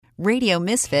Radio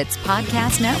Misfits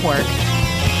Podcast Network.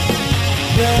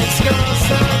 Let's go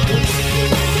something.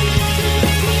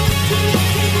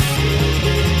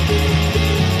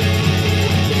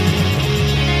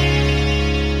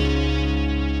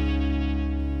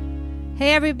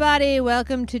 Hey everybody,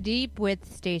 welcome to Deep with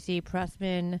Stacey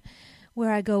Prussman,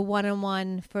 where I go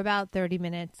one-on-one for about 30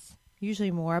 minutes, usually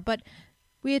more, but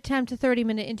we attempt a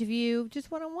 30-minute interview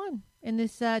just one-on-one in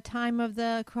this time of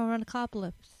the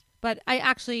coronacalypse. But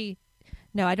I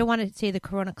don't want to say the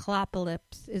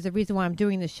coronacalypse is the reason why I'm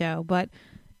doing the show, but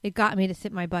it got me to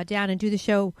sit my butt down and do the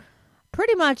show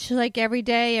pretty much like every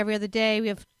day, every other day. We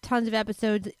have tons of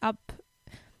episodes up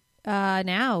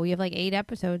now. We have like 8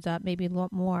 episodes up, maybe a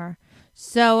lot more.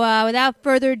 So without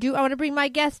further ado, I want to bring my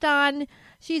guest on.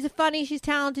 She's funny, she's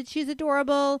talented, she's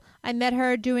adorable. I met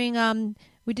her doing,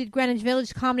 we did Greenwich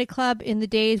Village Comedy Club in the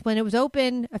days when it was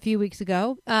open a few weeks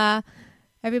ago.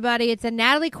 Everybody, it's a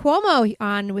Natalie Cuomo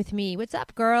on with me. What's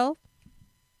up, girl?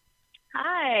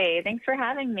 Hi, thanks for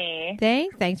having me.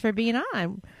 Thanks for being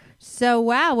on. So,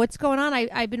 wow, what's going on?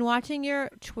 I've been watching your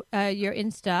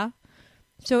Insta.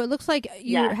 So it looks like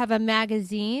you have a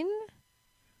magazine.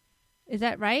 Is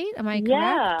that right? Am I correct?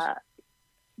 Yeah,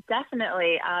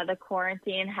 definitely. The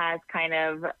quarantine has kind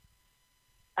of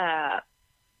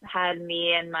had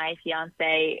me and my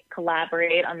fiance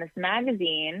collaborate on this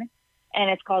magazine, and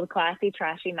it's called Classy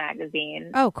Trashy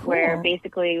Magazine. Oh, cool. Where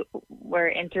basically we're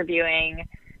interviewing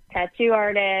tattoo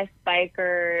artists,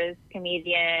 bikers,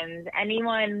 comedians,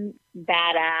 anyone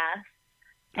badass.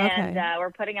 And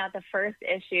we're putting out the first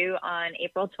issue on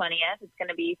April 20th. It's going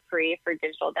to be free for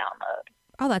digital download.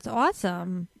 Oh, that's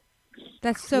awesome.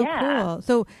 That's so cool.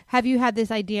 So have you had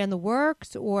this idea in the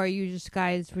works, or you just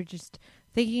guys were just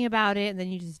thinking about it and then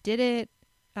you just did it?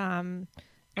 How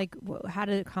did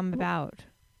it come about,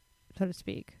 so to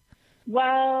speak?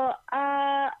 Well,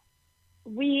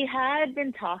 we had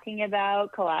been talking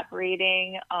about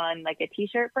collaborating on like a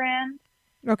t-shirt brand.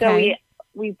 Okay. So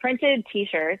we printed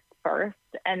t-shirts first,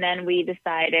 and then we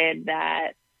decided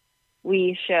that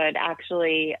we should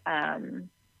actually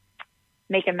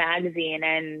make a magazine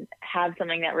and have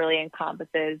something that really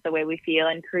encompasses the way we feel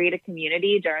and create a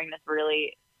community during this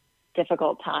really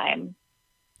difficult time.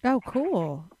 Oh,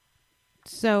 cool.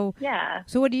 So yeah.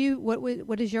 So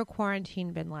what has your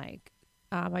quarantine been like?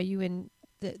 Are you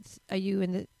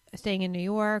staying in New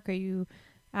York? Are you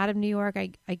out of New York?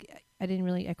 I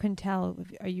couldn't tell.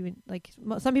 Are you in, like,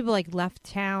 some people like left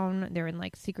town, they're in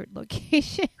like secret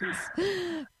locations.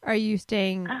 Are you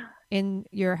staying in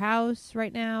your house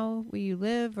right now where you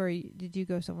live, or did you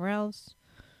go somewhere else?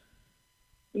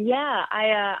 Yeah,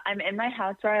 I'm in my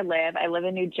house where I live. I live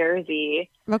in New Jersey.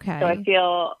 Okay.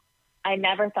 So I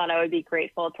never thought I would be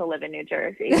grateful to live in New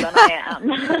Jersey, but I am.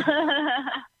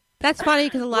 That's funny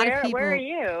because a lot of people. Where are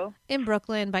you? In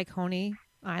Brooklyn by Coney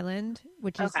Island,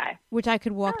 which I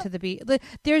could walk to the beach.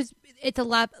 It's a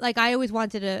lot. Like, I always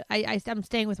wanted to. I'm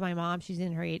staying with my mom. She's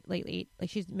in her late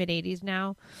she's mid-80s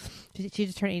now. She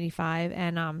just turned 85,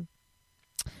 and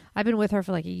I've been with her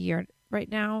for like a year right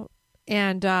now,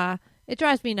 and it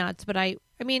drives me nuts. But I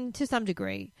mean, to some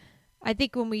degree, I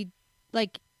think when we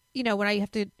when I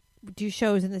have to do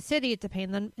shows in the city, it's a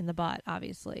pain in the butt,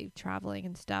 obviously, traveling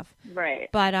and stuff. Right.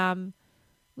 But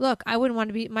look, I wouldn't want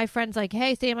to be. My friend's like,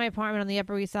 "Hey, stay in my apartment on the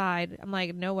Upper East Side." I'm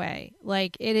like, "No way!"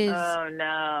 Like, it is. Oh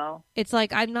no! It's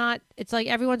like I'm not. It's like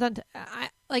everyone's on.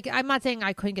 I'm not saying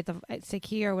I couldn't get the sick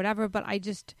here or whatever, but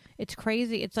it's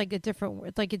crazy. It's like a different.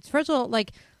 It's like, it's first of all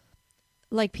like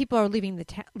people are leaving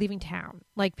town.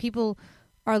 Like, people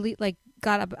are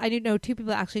got up. I didn't know 2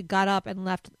 people actually got up and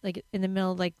left like in the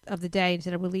middle of the day and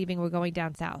said, "We're leaving. We're going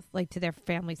down south, like to their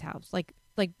family's house."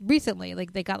 Like recently,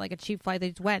 like they got like a cheap flight. They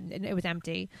just went and it was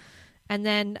empty. And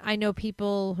then I know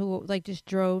people who like just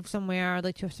drove somewhere,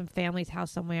 like to some family's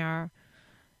house somewhere.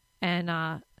 And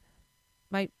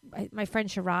my friend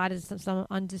Sherrod is some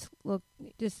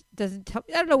just doesn't tell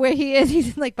me. I don't know where he is.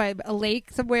 He's like by a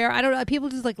lake somewhere. I don't know. People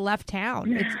just like left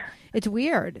town. It's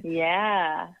weird.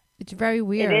 Yeah. It's very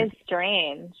weird. It is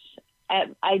strange.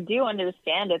 I do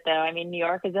understand it, though. I mean, New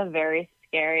York is a very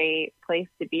scary place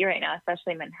to be right now,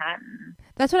 especially Manhattan.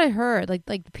 That's what I heard. Like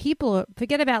people,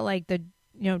 forget about like the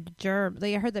germ.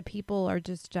 Like, I heard that people are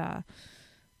just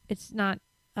it's not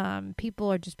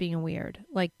people are just being weird.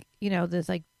 Like, there's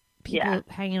like people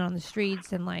hanging on the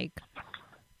streets, and like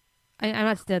I'm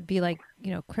not to be like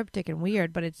cryptic and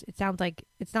weird, but it sounds like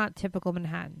it's not typical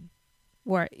Manhattan,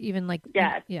 or even like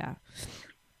yeah.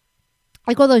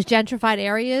 Like all those gentrified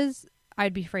areas,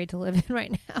 I'd be afraid to live in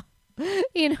right now.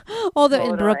 All the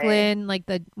in Brooklyn, like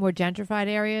the more gentrified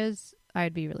areas,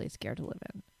 I'd be really scared to live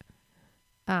in.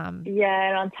 Yeah,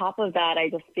 and on top of that, I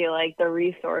just feel like the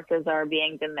resources are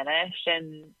being diminished,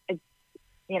 and it's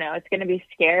going to be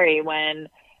scary when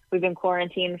we've been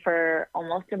quarantined for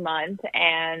almost a month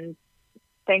and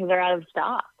things are out of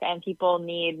stock and people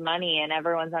need money and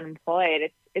everyone's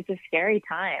unemployed. It's a scary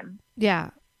time. Yeah.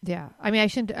 Yeah. I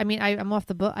mean, I'm off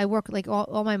the book. I work like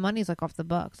all my money's like off the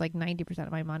books. Like 90%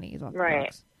 of my money is off the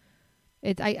books.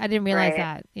 I didn't realize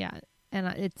that. Yeah. And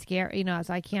it's scary,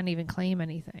 so I can't even claim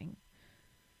anything.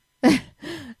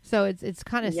 So it's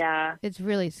kind of, it's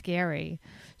really scary.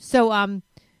 So,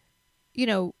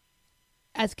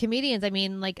 as comedians, I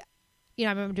mean, like, I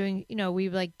remember doing, we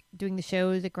were like doing the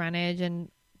shows at Greenwich and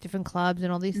different clubs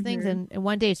and all these things. And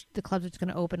one day the clubs are just going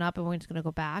to open up and we're just going to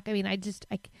go back. I mean, I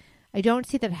don't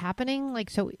see that happening like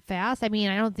so fast. I mean,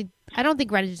 I don't think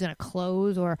Greenwich is going to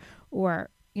close or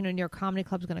New York Comedy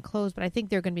Club is going to close, but I think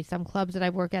there are going to be some clubs that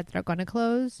I work at that are going to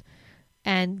close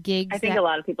and gigs. I think a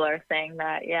lot of people are saying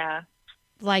that. Yeah.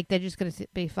 Like they're just going to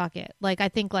be fuck it. Like I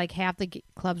think like half the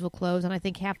clubs will close, and I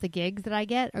think half the gigs that I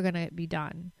get are going to be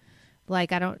done.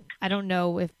 Like I don't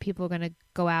know if people are going to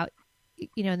go out,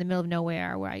 in the middle of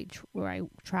nowhere where I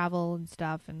travel and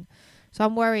stuff, and so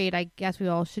I'm worried. I guess we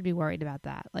all should be worried about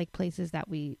that, like places that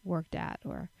we worked at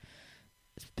or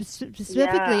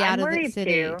specifically out of the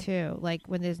city too. Like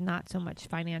when there's not so much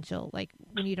financial, like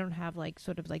when you don't have like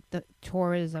sort of like the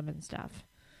tourism and stuff.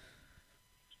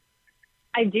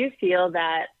 I do feel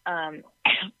that,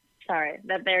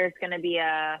 that there's going to be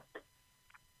a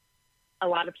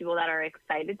lot of people that are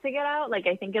excited to get out. Like,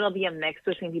 I think it'll be a mix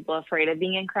between people afraid of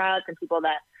being in crowds and people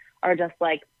that are just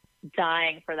like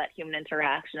dying for that human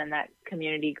interaction and that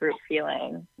community group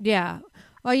feeling. Yeah.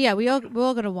 Oh yeah. We're all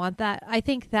going to want that. I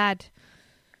think that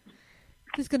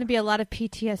there's going to be a lot of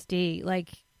PTSD,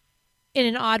 like in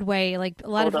an odd way, like a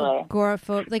lot of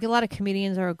agoraphobic, like a lot of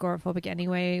comedians are agoraphobic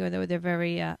anyway, or they're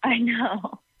very, I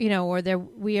know, or they're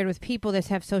weird with people that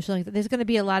have social anxiety. There's going to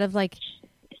be a lot of like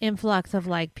influx of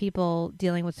like people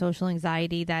dealing with social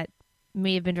anxiety that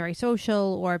may have been very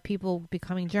social, or people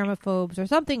becoming germaphobes or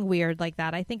something weird like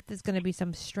that. I think there's going to be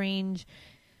some strange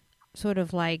sort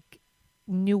of like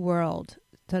new world,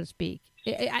 so to speak.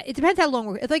 It depends how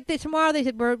long it's like tomorrow they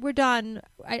said we're done.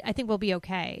 I think we'll be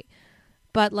okay.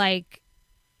 But like,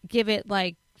 give it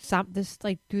like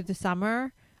through the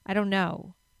summer. I don't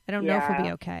know. I don't know if we'll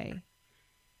be okay.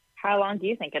 How long do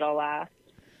you think it'll last?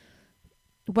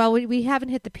 Well, we haven't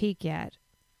hit the peak yet,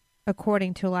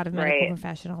 according to a lot of medical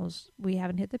professionals. We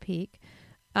haven't hit the peak.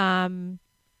 So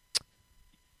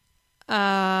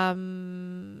I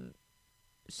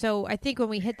think when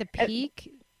we hit the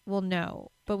peak, we'll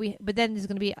know. But then there's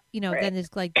going to be then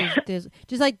there's like there's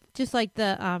just like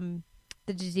the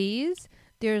disease.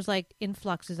 There's like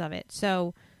influxes of it.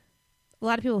 So a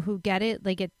lot of people who get it,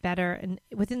 they get better. And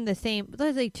within the same,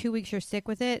 let's say 2 weeks you're sick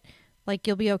with it, like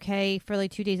you'll be okay for like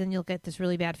 2 days and you'll get this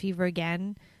really bad fever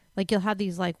again. Like you'll have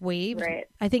these like waves. Right.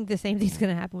 I think the same thing's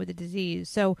going to happen with the disease.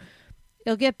 So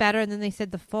it'll get better. And then they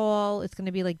said the fall, it's going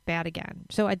to be like bad again.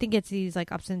 So I think it's these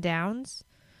like ups and downs.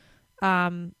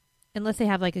 Unless they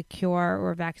have like a cure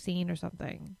or a vaccine or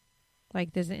something.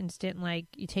 Like there's an instant, like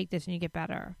you take this and you get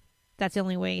better. That's the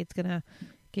only way it's going to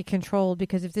get controlled,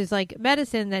 because if there's like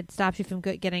medicine that stops you from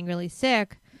getting really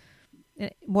sick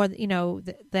more,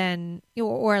 then,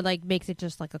 or like makes it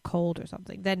just like a cold or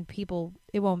something, then we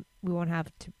won't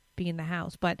have to be in the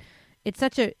house. But it's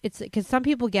because some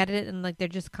people get it and like they're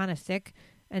just kind of sick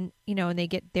and,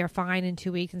 and they're fine in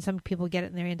 2 weeks, and some people get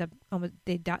it and they end up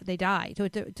they die. So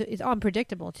it's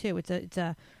unpredictable too. It's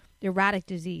a erratic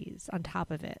disease on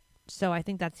top of it. So I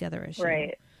think that's the other issue.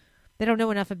 Right. They don't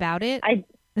know enough about it.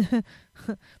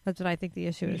 That's what I think the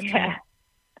issue is. Yeah.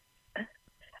 Too.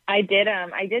 I did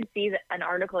see an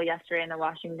article yesterday in the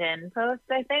Washington Post,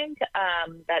 I think,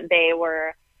 that they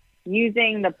were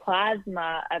using the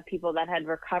plasma of people that had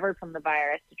recovered from the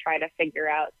virus to try to figure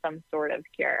out some sort of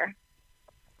cure.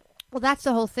 Well, that's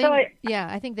the whole thing. So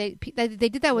I think they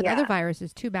did that with other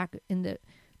viruses too, back in the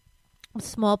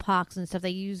smallpox and stuff. They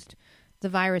used the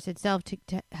virus itself to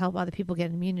help other people get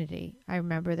immunity. I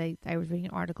remember I was reading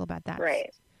an article about that.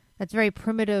 Right. That's very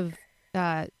primitive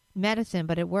medicine,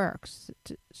 but it works.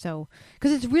 So,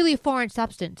 because it's really a foreign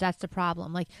substance, that's the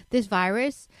problem. Like this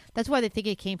virus, that's why they think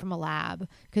it came from a lab,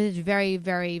 because it's very,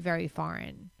 very, very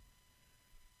foreign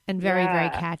and very, very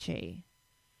catchy.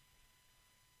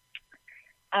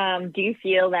 Do you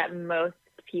feel that most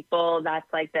people, that's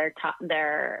like that's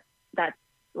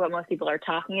what most people are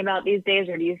talking about these days,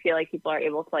 or do you feel like people are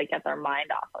able to like get their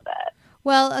mind off of it?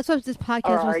 Well, that's what this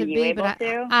podcast was to be. Able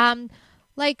to?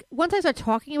 Like once I start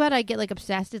talking about it, I get like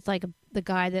obsessed. It's like the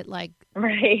guy that like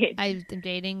I'm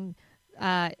dating.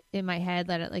 in my head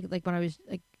that like when I was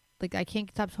like I can't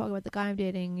stop talking about the guy I'm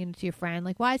dating and to your friend.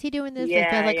 Like, why is he doing this? Yeah,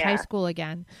 I feel like yeah. high school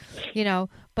again, you know.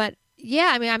 But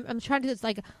yeah, I mean, I'm trying to. It's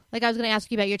like I was going to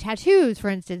ask you about your tattoos, for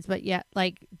instance. But yeah,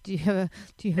 like, do you have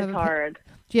It's hard.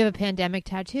 do you have a pandemic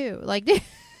tattoo? Like,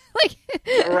 like,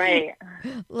 Right.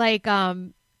 like,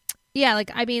 yeah,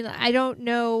 like, I mean, I don't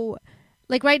know.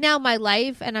 Like right now, my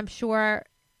life, and I'm sure,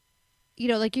 you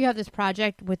know, like you have this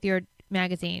project with your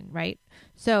magazine, right?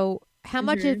 So how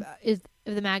much is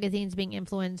the magazines being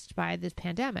influenced by this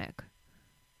pandemic?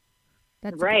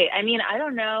 That's right. I mean, I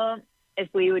don't know if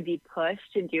we would be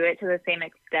pushed to do it to the same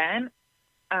extent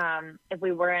if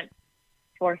we weren't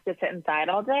forced to sit inside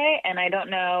all day. And I don't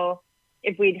know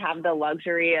if we'd have the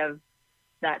luxury of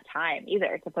that time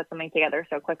either to put something together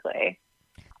so quickly.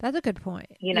 That's a good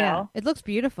point. You know? Yeah. It looks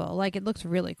beautiful. Like, it looks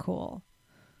really cool.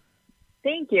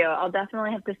 Thank you. I'll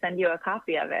definitely have to send you a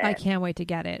copy of it. I can't wait to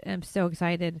get it. I'm so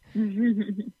excited.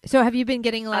 So have you been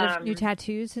getting a lot of new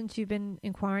tattoos since you've been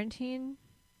in quarantine?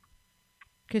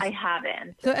 I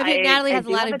haven't. So I mean, Natalie has a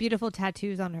lot of beautiful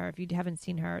tattoos on her. If you haven't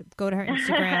seen her, go to her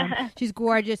Instagram. She's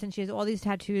gorgeous, and she has all these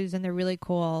tattoos, and they're really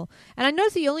cool. And I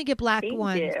noticed that you only get black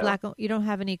ones. You. You don't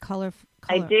have any color.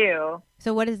 I do.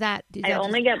 So what is that? Is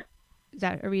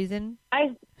that a reason?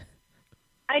 I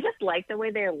just like the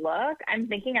way they look. I'm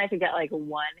thinking I could get like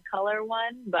one color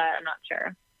one, but I'm not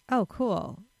sure. Oh,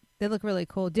 cool. They look really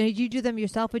cool. Did you do them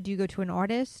yourself, or do you go to an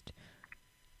artist?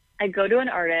 I go to an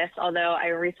artist, although I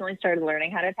recently started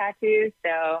learning how to tattoo.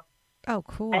 So oh,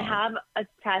 cool. I have a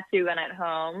tattoo gun at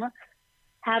home.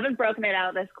 Haven't broken it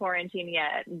out this quarantine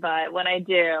yet, but when I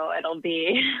do, it'll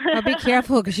be... I'll be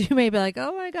careful, because you may be like,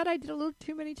 oh my God, I did a little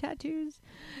too many tattoos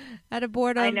out of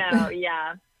boredom. I know,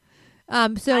 yeah.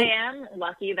 So I am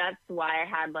lucky. That's why I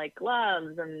had like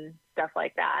gloves and stuff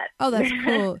like that. Oh, that's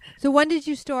cool. So when did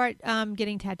you start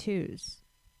getting tattoos?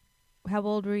 How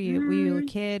old were you? Were you a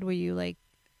kid? Were you like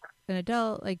an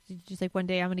adult? Like, did you just like one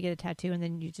day I'm going to get a tattoo, and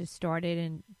then you just started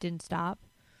and didn't stop?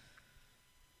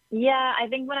 Yeah, I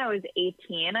think when I was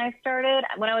 18, I started.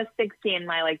 When I was 16,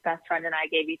 my like best friend and I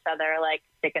gave each other like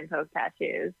stick and poke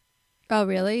tattoos. Oh,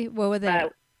 really? What were they?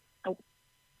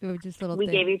 They were just little. We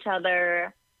things. gave each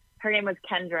other. Her name was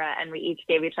Kendra, and we each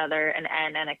gave each other an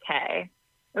N and a K.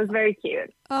 It was very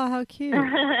cute. Oh, how cute!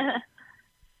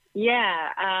 Yeah,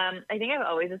 I think I've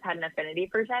always just had an affinity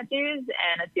for tattoos,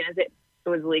 and as soon as it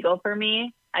was legal for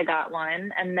me, I got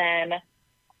one. And then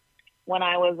when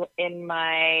I was in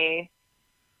my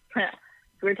we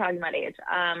were talking about age.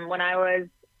 When I was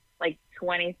like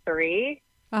 23,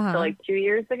 so like 2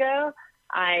 years ago,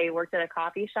 I worked at a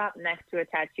coffee shop next to a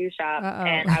tattoo shop,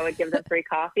 and I would give them free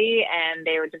coffee, and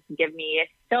they would just give me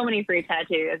so many free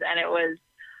tattoos, and it was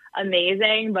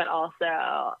amazing. But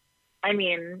also, I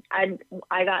mean, I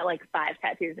got like 5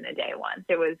 tattoos in a day once.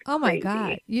 It was oh my crazy.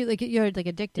 God, you're like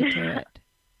addicted to it.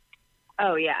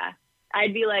 Oh yeah,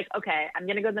 I'd be like, okay, I'm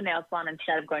gonna go to the nail salon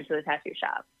instead of going to the tattoo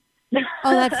shop.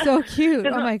 Oh, that's so cute.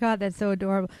 Oh my God, that's so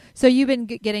adorable. So you've been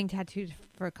getting tattoos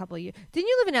for a couple of years. Didn't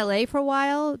you live in LA for a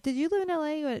while? Did you live in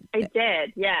LA? I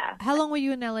did, yeah. How long were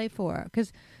you in LA for?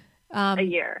 Because a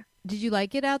year. Did you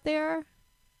like it out there?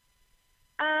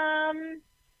 It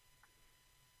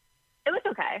was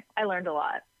okay. I learned a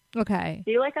lot. Okay.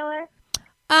 Do you like LA?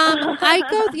 I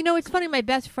go. You know, it's funny. My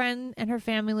best friend and her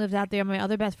family lives out there. My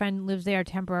other best friend lives there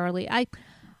temporarily. I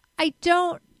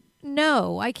don't.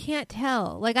 No, I can't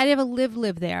tell. Like, I never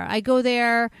live there. I go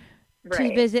there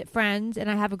to visit friends, and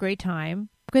I have a great time.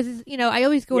 Because, you know, I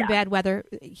always go in bad weather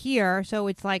here, so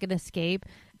it's like an escape.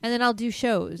 And then I'll do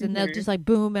shows, and they'll just like,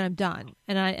 boom, and I'm done.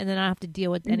 And then I don't have to deal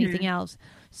with anything else.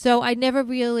 So I never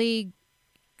really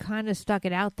kind of stuck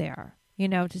it out there, you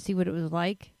know, to see what it was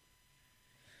like.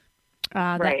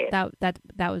 That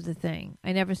was the thing.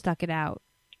 I never stuck it out.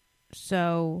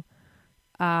 So,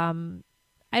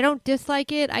 I don't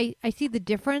dislike it. I see the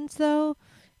difference, though,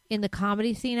 in the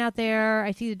comedy scene out there.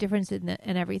 I see the difference in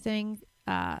everything.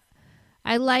 I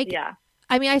like... Yeah.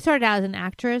 I mean, I started out as an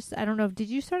actress. I don't know. Did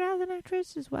you start out as an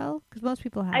actress as well? Because most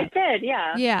people have. I did,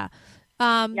 yeah. Yeah.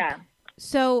 Yeah.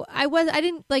 So I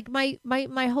didn't... Like,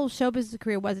 my whole show business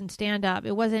career wasn't stand-up.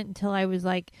 It wasn't until I was,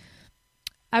 like...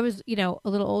 I was, you know, a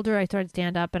little older. I started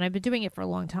stand-up, and I've been doing it for a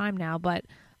long time now. But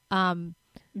I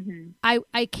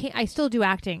can't... I still do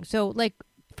acting. So, like...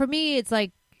 For me, it's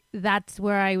like that's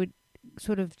where I would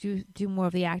sort of do more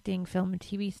of the acting, film, and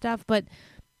TV stuff. But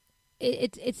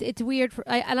it's weird. But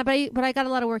I got a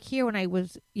lot of work here when I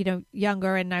was, you know,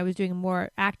 younger, and I was doing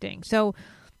more acting. So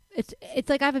it's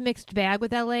like I have a mixed bag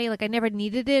with LA. Like I never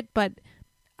needed it, but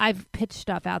I've pitched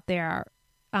stuff out there,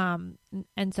 and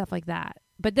stuff like that.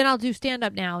 But then I'll do stand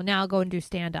up now. Now I'll go and do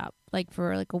stand up. Like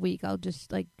for like a week, I'll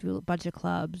just like do a bunch of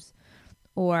clubs,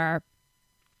 or,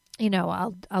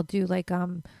 I'll do like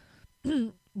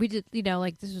we did,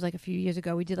 like this was like a few years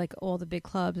ago. We did like all the big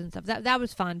clubs and stuff. That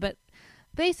was fun. But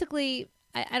basically,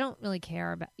 I don't really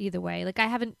care about either way. Like I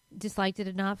haven't disliked it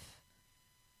enough.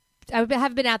 I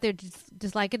haven't been out there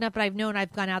disliking enough, but I've known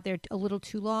I've gone out there a little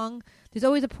too long. There's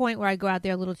always a point where I go out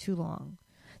there a little too long.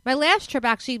 My last trip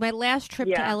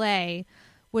to LA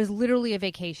was literally a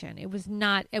vacation. It was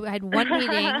not. I had one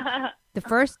meeting,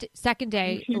 the second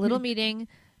day, a little meeting,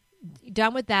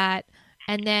 done with that,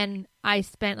 and then I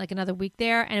spent like another week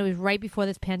there, and it was right before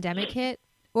this pandemic hit,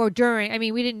 or during. I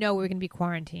mean, we didn't know we were going to be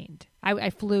quarantined. I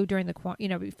flew during the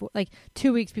before, like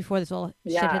 2 weeks before this all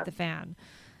shit hit the fan,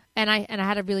 and I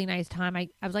had a really nice time. I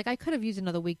was like, I could have used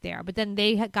another week there, but then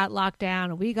they got locked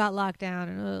down, and we got locked down,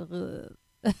 and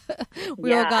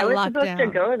we all got locked down. I was supposed to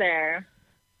go there.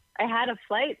 I had a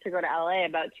flight to go to LA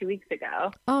about 2 weeks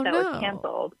ago. Oh, that no. was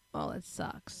canceled. Oh, it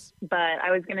sucks. But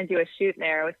I was going to do a shoot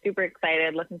there. I was super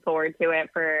excited, looking forward to it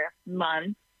for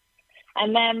months.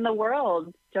 And then the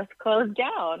world just closed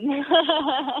down.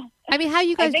 I mean, how are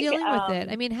you guys dealing with it?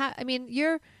 I mean,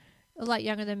 you're a lot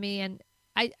younger than me, and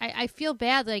I feel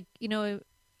bad. Like, I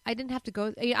didn't have to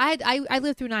go. I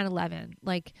lived through 9/11,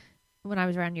 like when I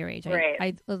was around your age. Right.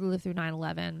 I lived through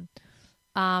 9/11,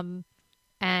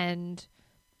 and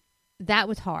that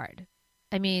was hard.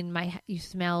 I mean, you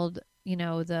smelled,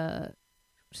 the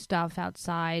stuff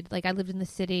outside. Like I lived in the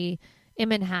city in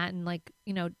Manhattan, like,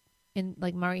 in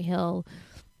like Murray Hill,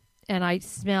 and I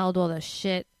smelled all the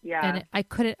shit. Yeah.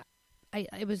 And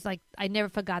it was like, I never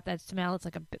forgot that smell. It's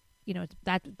like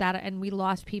that, and we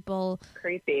lost people.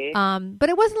 Creepy. But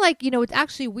it wasn't like, it's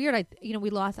actually weird. I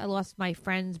lost my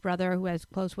friend's brother who I was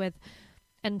close with,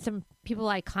 and some people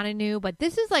I kind of knew, but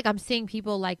this is like, I'm seeing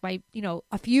people like my,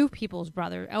 a few people's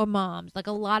brother or moms, like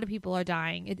a lot of people are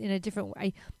dying in a different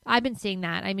way. I've been seeing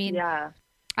that. I mean,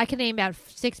 I can name about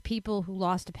 6 people who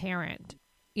lost a parent,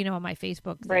 on my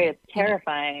Facebook thing. Right. It's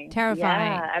terrifying.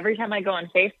 Terrifying. Yeah. Every time I go on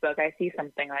Facebook, I see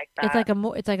something like that.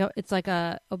 It's like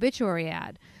a obituary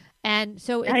ad. And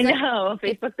so it's I know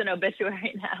Facebook's an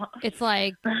obituary now. It's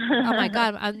like, oh my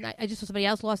God, I just saw somebody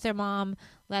else lost their mom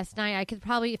last night. I could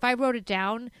probably, if I wrote it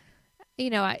down,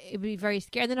 it'd be very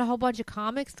scary. And then a whole bunch of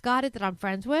comics got it that I'm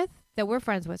friends with, that we're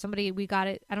friends with. We got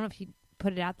it. I don't know if he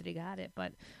put it out that he got it,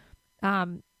 but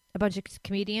a bunch of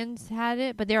comedians had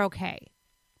it, but they're okay.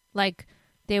 Like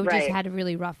they just had a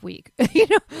really rough week,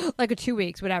 like a 2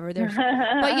 weeks, whatever. But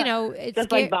it's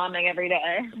just like bombing every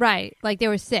day, right? Like they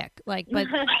were sick, like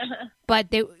but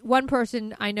one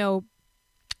person I know,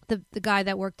 the guy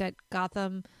that worked at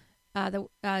Gotham,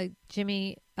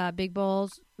 Jimmy Big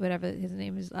Balls, whatever his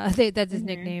name is, that's his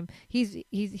nickname.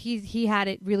 He had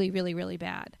it really, really, really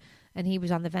bad, and he was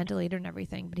on the ventilator and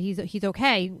everything. But he's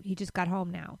okay. He just got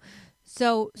home now,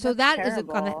 so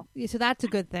that's a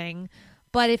good thing.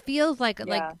 But it feels like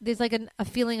there's like a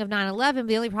feeling of 9/11. But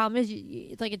the only problem is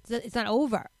it's not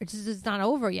over. It's not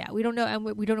over yet. We don't know, and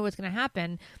we don't know what's going to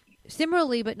happen.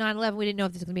 Similarly, but 9/11, we didn't know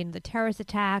if there's going to be another terrorist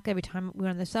attack. Every time we were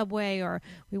on the subway or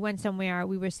we went somewhere,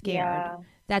 we were scared. Yeah.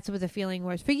 That's what the feeling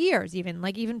was for years.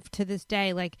 Even to this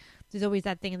day, like there's always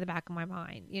that thing in the back of my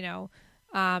mind.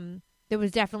 There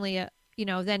was definitely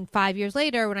then 5 years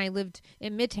later when I lived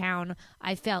in Midtown,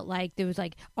 I felt like there was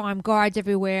like armed guards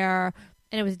everywhere.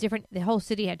 And it was different. The whole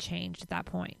city had changed at that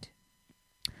point.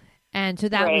 And so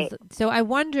that was, so I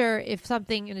wonder if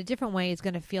something in a different way is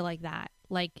going to feel like that.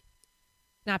 Like,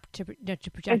 not to project.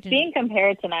 It's being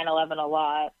compared to 9/11 a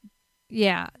lot.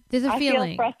 Yeah. There's a feeling. I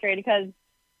feel frustrated because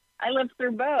I lived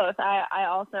through both.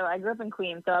 I grew up in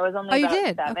Queens, so I was only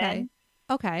about 7.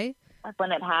 Okay.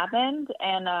 When it happened.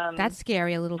 And that's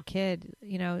scary, a little kid,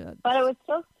 But it was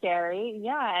so scary.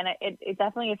 Yeah. And it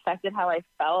definitely affected how I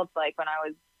felt like when I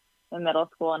was in middle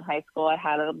school and high school. I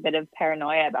had a bit of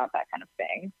paranoia about that kind of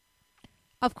thing.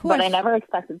 Of course. But I never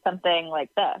expected something like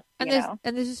this. And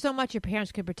there's just so much your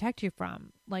parents could protect you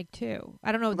from, like, too.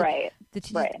 I don't know. Right.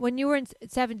 When you were in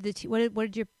 7,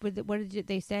 what did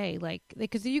they say? Like,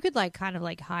 because you could like kind of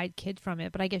like hide kids from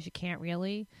it, but I guess you can't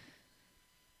really.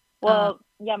 Well,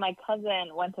 my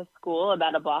cousin went to school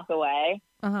about a block away.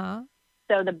 Uh-huh.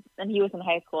 And he was in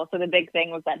high school. So the big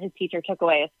thing was that his teacher took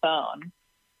away his phone.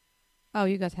 Oh,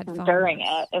 you guys had phones. During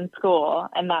it in school.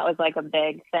 And that was like a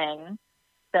big thing.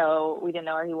 So we didn't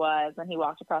know where he was when he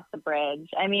walked across the bridge.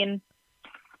 I mean,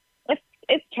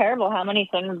 it's terrible how many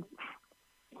things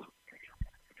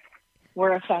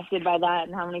were affected by that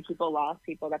and how many people lost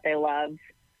people that they loved.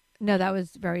 No, that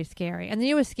was very scary. And then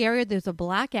it was scarier. There's a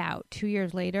blackout 2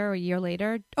 years later or a year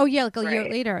later. Oh, yeah, like a year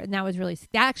later. And that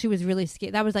actually was really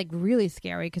scary. That was like really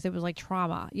scary because it was like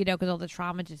trauma, because all the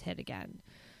trauma just hit again.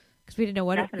 Because we didn't know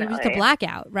what it was just a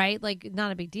blackout, right? Like,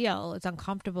 not a big deal. It's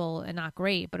uncomfortable and not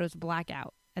great, but it was a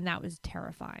blackout. And that was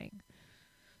terrifying.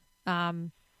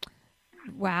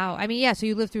 Wow. I mean, yeah, so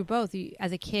you lived through both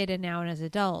as a kid and now as an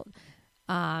adult.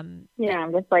 I'm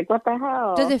just like, what the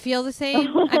hell? Does it feel the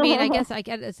same? I mean, I guess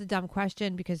it's a dumb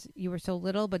question because you were so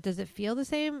little, but does it feel the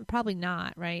same? Probably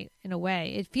not, right? In a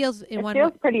way, it feels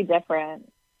pretty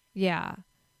different. Yeah,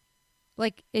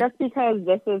 like just because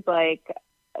this is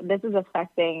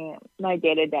affecting my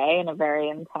day to day in a very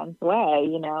intense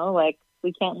way. Like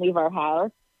we can't leave our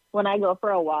house. When I go for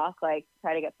a walk, like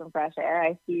try to get some fresh air,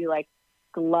 I see like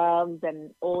gloves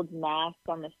and old masks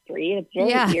on the street. It's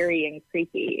really eerie and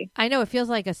creepy. I know, it feels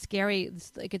like it's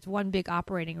one big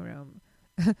operating room.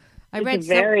 It's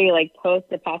very like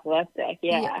post-apocalyptic.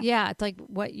 Yeah, it's like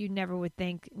what you never would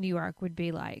think New York would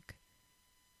be like.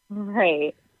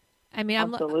 Right. I mean,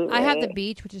 absolutely. I have the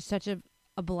beach, which is such a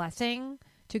blessing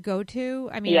to go to.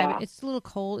 I mean, it's a little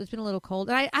cold. It's been a little cold,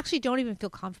 and I actually don't even feel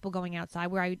comfortable going outside.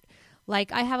 Where I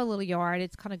have a little yard.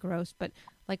 It's kind of gross, but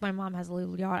like my mom has a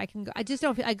little yard. I can go. I just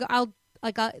don't feel.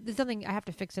 There's something I have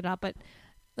to fix it up, but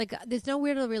like there's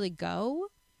nowhere to really go.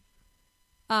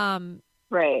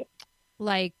 Right.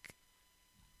 Like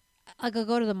I'll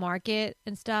go to the market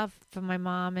and stuff for my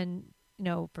mom and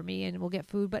for me, and we'll get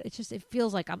food. But it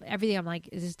feels like everything. I'm like,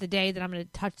 is this the day that I'm going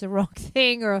to touch the wrong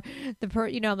thing or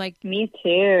I'm like, me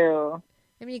too.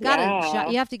 I mean,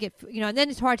 you have to get, and then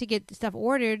it's hard to get stuff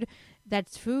ordered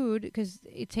that's food because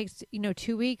it takes,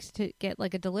 2 weeks to get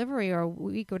like a delivery or a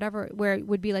week or whatever, where it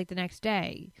would be like the next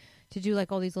day to do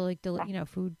like all these little,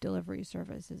 food delivery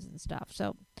services and stuff.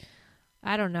 So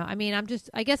I don't know. I mean,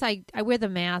 I guess I wear the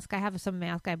mask. I have some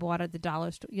mask I bought at the dollar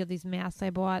store, these masks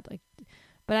I bought, like,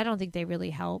 but I don't think they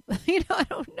really help. I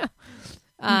don't know.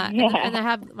 And I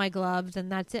have my gloves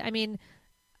and that's it. I mean,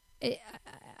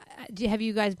 have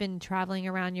you guys been traveling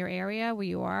around your area where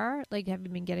you are? Like, have you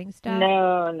been getting stuff?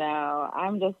 No.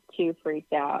 I'm just too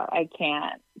freaked out. I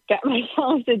can't get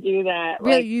myself to do that.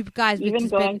 Really, like, you guys even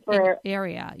just going been in your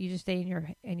area. You just stay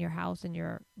in your house and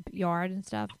your yard and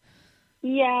stuff.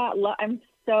 Yeah, I'm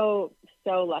so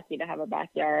lucky to have a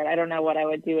backyard. I don't know what I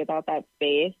would do without that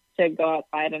space to go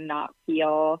outside and not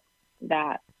feel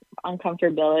that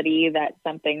uncomfortability that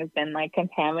something's been like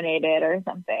contaminated or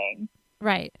something.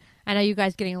 Right. And are you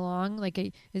guys getting along? Like,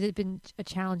 has it been a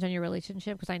challenge on your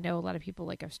relationship? Because I know a lot of people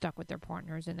like are stuck with their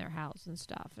partners in their house and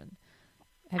stuff. And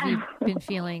have you been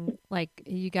feeling like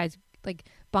you guys like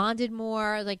bonded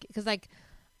more? Like, because like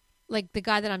the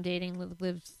guy that I'm dating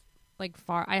lives like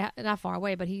not far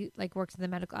away, but he like works in the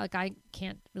medical. Like, I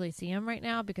can't really see him right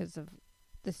now because of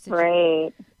the situation.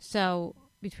 Right. So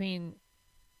between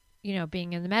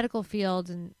being in the medical field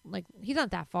and like he's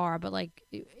not that far, but like.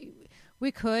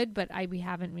 We could, but we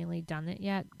haven't really done it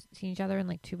yet. Seen each other in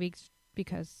like 2 weeks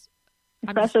because,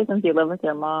 especially since you live with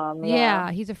your mom.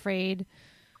 Yeah, he's afraid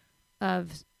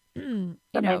of.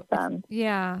 That makes sense.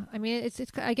 Yeah, I mean, it's.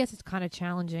 I guess it's kind of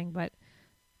challenging, but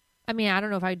I mean, I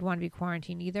don't know if I'd want to be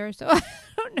quarantined either. So I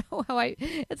don't know how I.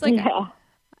 It's like,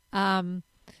 I'll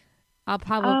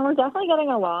probably. We're definitely getting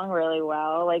along really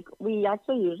well. Like we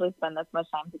actually usually spend this much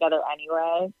time together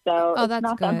anyway, so it's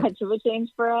not that much of a change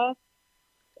for us.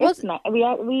 It's nice.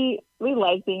 We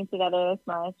like being together this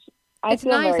much. It's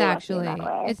nice, actually.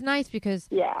 It's nice because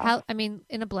in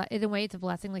a way, it's a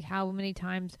blessing. Like, how many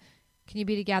times can you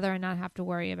be together and not have to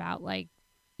worry about like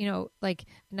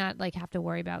not like have to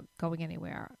worry about going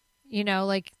anywhere?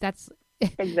 Like that's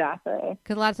exactly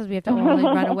because a lot of times we have to only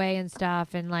run away and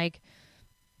stuff and like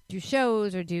do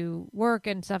shows or do work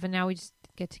and stuff, and now we just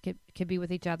get to be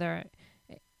with each other.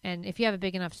 And if you have a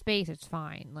big enough space, it's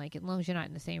fine. Like, as long as you're not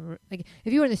in the same room. Like,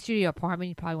 if you were in the studio apartment,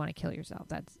 you probably want to kill yourself.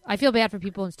 I feel bad for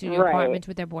people in studio apartments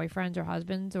with their boyfriends or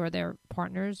husbands or their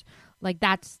partners.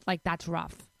 That's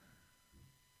rough.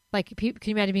 Like, can you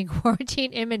imagine being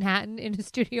quarantined in Manhattan in a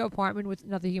studio apartment with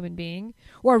another human being?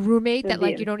 Or a roommate that,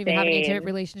 like, you don't even have an intimate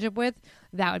relationship with?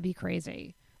 That would be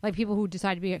crazy. Like, people who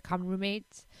decide to become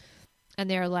roommates and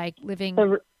they're, like,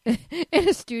 living... in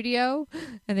a studio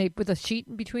and they with a sheet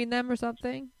in between them or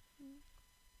something.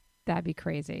 That'd be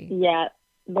crazy. Yeah,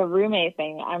 the roommate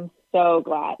thing, I'm so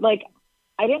glad. Like,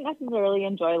 I didn't necessarily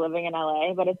enjoy living in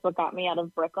LA, but it's what got me out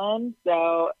of Brooklyn.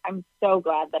 So I'm so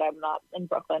glad that I'm not in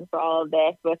Brooklyn for all of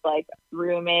this with like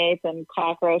roommates and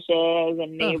cockroaches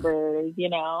and neighbors.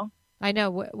 I know.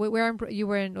 Where you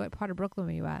were in what part of Brooklyn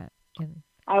were you at?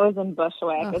 I was in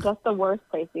Bushwick. Ugh. Is that the worst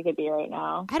place you could be right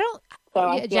now? I don't So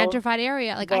gentrified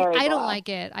area. Like I don't blessed. like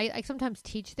it. I sometimes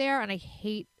teach there, and I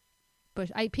hate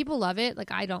people love it.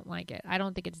 Like I don't like it. I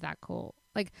don't think it's that cool.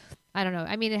 Like I don't know.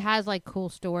 I mean, it has like cool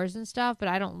stores and stuff, but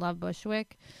I don't love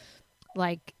Bushwick.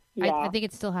 Like I think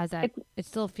it still has that. It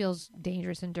still feels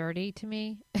dangerous and dirty to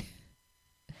me,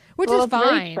 which is it's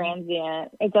fine. Very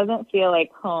transient. It doesn't feel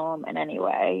like home in any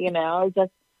way. You know, it's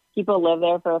just people live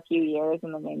there for a few years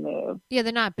and then they move. Yeah,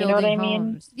 they're not building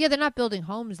homes. Mean? Yeah, they're not building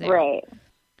homes there. Right.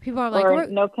 People are like, or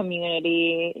no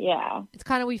community. Yeah. It's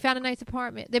kind of, we found a nice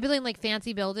apartment. They're building like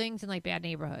fancy buildings in like bad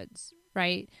neighborhoods,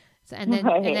 right? So, and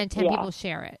then 10 people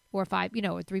share it, or 5,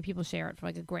 or 3 people share it for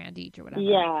like $1,000 each or whatever.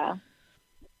 Yeah.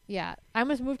 Yeah. I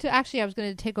almost moved to, actually, I was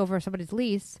going to take over somebody's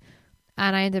lease,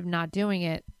 and I ended up not doing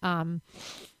it. I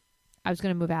was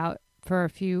going to move out for a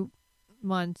few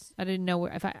months. I didn't know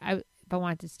where, if I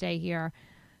wanted to stay here.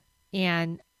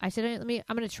 And I said, I'm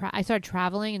going to try. I started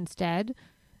traveling instead.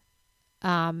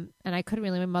 And I couldn't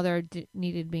really, my mother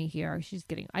needed me here. She's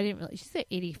she's at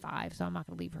 85, so I'm not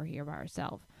going to leave her here by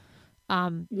herself.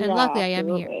 And luckily I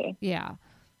am here. Yeah.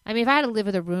 I mean, if I had to live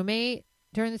with a roommate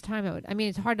during this time,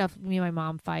 it's hard enough me and my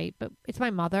mom fight, but it's my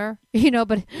mother,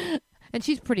 but, and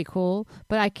she's pretty cool,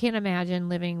 but I can't imagine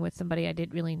living with somebody I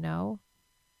didn't really know,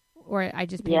 or I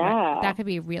just, that could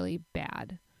be really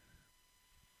bad.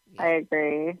 I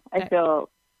agree. I feel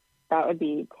that would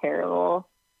be terrible.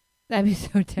 That'd be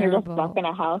so terrible. You're just stuck in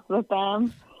a house with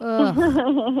them.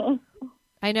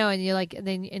 I know, and you're like,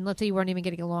 and let's say you weren't even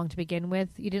getting along to begin with.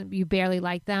 You barely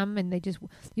liked them, and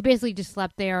you basically just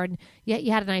slept there, and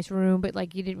you had a nice room, but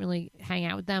like you didn't really hang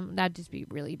out with them. That'd just be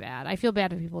really bad. I feel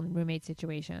bad for people in roommate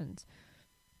situations.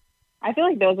 I feel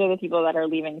like those are the people that are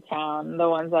leaving town, the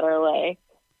ones that are like.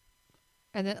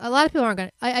 And then a lot of people aren't going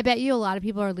to, I bet you a lot of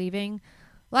people are leaving.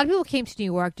 A lot of people came to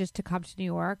New York just to come to New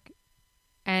York,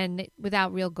 and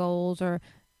without real goals, or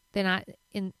they're not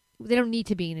in. They don't need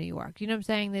to be in New York. You know what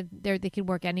I'm saying? They can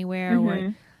work anywhere. Mm-hmm.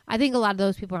 Or I think a lot of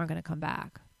those people aren't going to come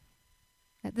back.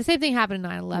 The same thing happened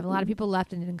in 9/11. Mm-hmm. A lot of people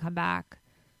left and didn't come back.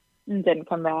 Didn't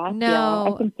come back? No. Yeah,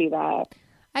 I can see that.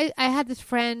 I had this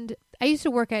friend. I used to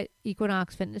work at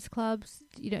Equinox Fitness Clubs,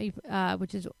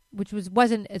 which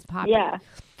wasn't as popular. Yeah.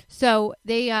 So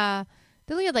they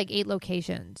only had like 8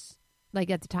 locations,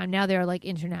 like at the time. Now they're like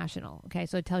international. Okay,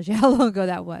 so it tells you how long ago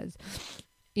that was.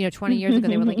 20 years ago,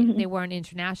 they weren't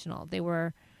international. They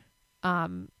were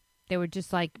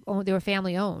just like, they were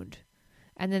family owned,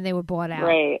 and then they were bought out.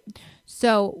 Right.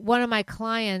 So one of my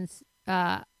clients,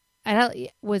 I guess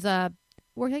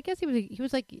he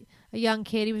was like a young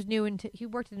kid. He was new he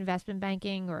worked in investment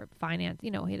banking or finance. He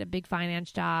had a big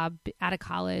finance job out of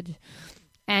college,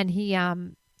 and he, I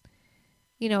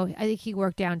think he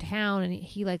worked downtown, and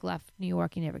he like left New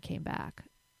York. He never came back.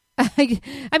 I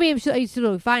mean, he's still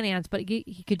doing finance, but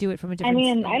he could do it from a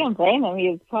different. I don't blame him. He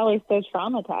was probably so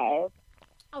traumatized.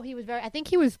 Oh, I think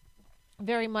he was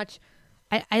very much.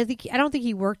 I don't think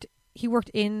he worked. He worked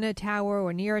in a tower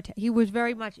or near a. He was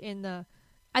very much in the.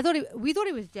 We thought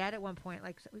he was dead at one point.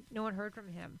 Like no one heard from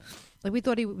him. Like we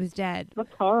thought he was dead.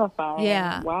 That's horrifying.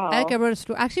 Yeah. Wow. I think I wrote a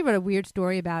story. I actually wrote a weird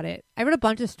story about it. I wrote a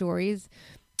bunch of stories.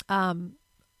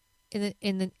 In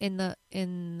the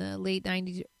late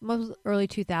 90s, most early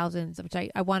 2000s, which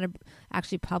I want to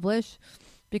actually publish,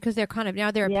 because they're a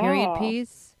period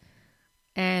piece,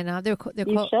 and they're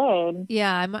you should.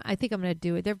 Yeah, I think I'm going to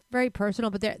do it. They're very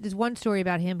personal, but there's one story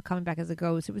about him coming back as a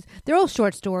ghost. They're all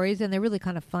short stories, and they're really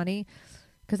kind of funny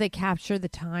because they capture the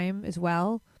time as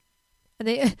well, and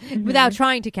they without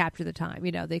trying to capture the time.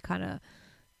 They kind of.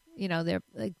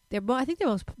 I think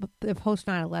they're post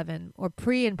 9/11 or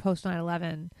pre and post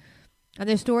 9/11. And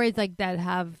there's stories like that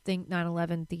have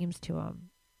 9/11 themes to them.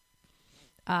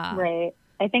 Right.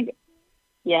 I think,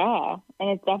 yeah. And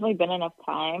it's definitely been enough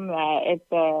time that it's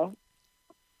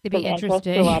it'd be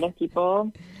interesting to a lot of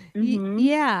people. Mm-hmm.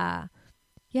 Yeah.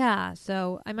 Yeah.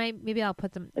 So maybe I'll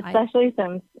put them. Especially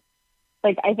since,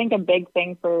 I think a big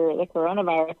thing for the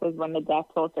coronavirus is when the death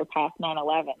toll surpassed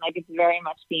 9/11. Like, it's very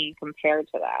much being compared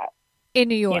to that. In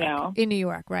New York. In New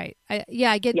York, right.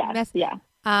 I get yes, yeah.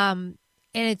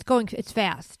 And it's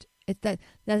fast. It's that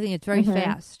thing. It's very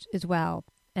fast as well.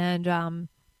 And, I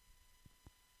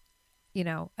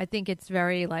think it's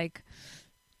very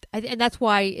and that's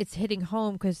why it's hitting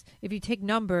home, because if you take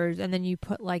numbers and then you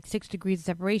put 6 degrees of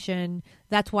separation,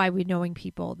 that's why we're knowing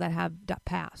people that have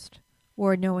passed,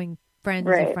 or knowing friends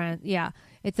of friends. Yeah.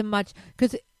 It's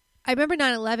because I remember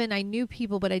 9/11, I knew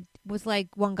people, but I was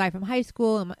one guy from high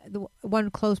school and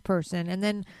one close person. And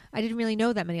then I didn't really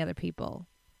know that many other people.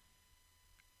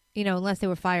 Unless they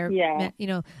were fire. Yeah.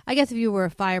 I guess if you were a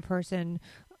fire person,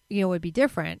 it would be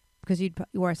different. because you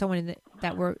were someone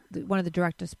that were one of the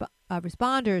direct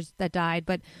responders that died.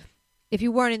 But if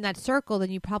you weren't in that circle,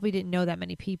 then you probably didn't know that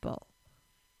many people,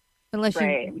 unless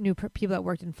you knew people that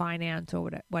worked in finance or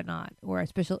whatnot, or a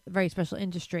very special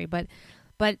industry. But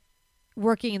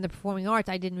working in the performing arts,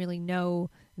 I didn't really know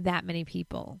that many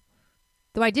people.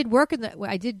 Though I did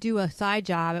I did do a side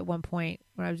job at one point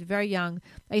when I was very young.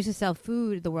 I used to sell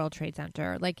food at the World Trade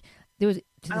Center. Like there was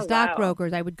to the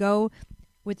stockbrokers, I would go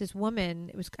with this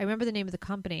woman. I remember the name of the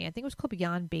company. I think it was called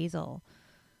Beyond Basil.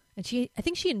 And I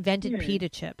think she invented pita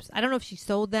chips. I don't know if she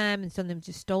sold them and some of them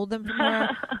just stole them from her.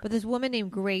 But this woman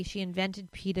named Grace, she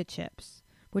invented pita chips,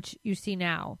 which you see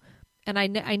now. And I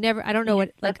don't know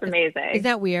what. That's amazing. Isn't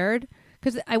that weird?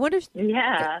 Because I wonder.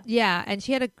 Yeah. Yeah. And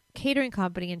she had a catering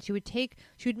company, and she would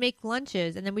make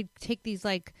lunches, and then we'd take these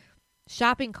like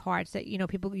shopping carts that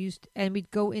people used, and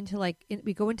we'd go into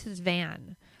this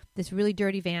van, this really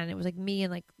dirty van. It was like me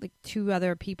and like two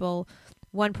other people.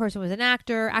 One person was an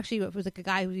actor. Actually, it was like a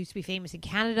guy who used to be famous in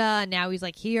Canada, and now he's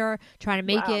like here trying to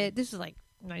make it. This was like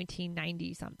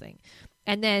 1990 something,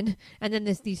 and then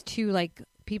these two like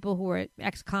people who were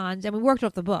ex-cons, and we worked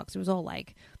off the books. It was all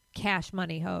like cash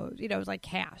money hose. It was like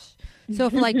cash. So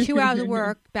for like 2 hours of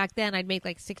work back then, I'd make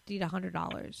like $60 to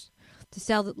 $100 to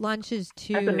sell the lunches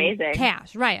to That's amazing.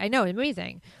 Cash. Right. I know.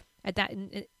 Amazing. At that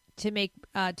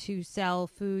to sell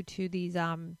food to these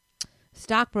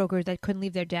stockbrokers that couldn't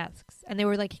leave their desks, and they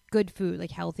were like good food,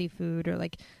 like healthy food, or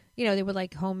like they were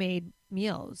like homemade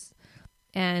meals,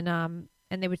 and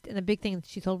the big thing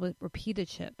she sold were pita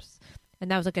chips. And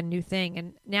that was like a new thing.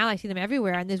 And now I see them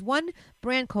everywhere. And there's one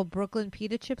brand called Brooklyn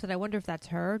Pita Chips, and I wonder if that's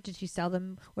her. Did she sell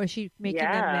them, or is she making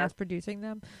them, mass producing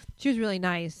them? She was a really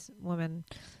nice woman.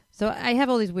 So I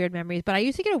have all these weird memories. But I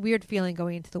used to get a weird feeling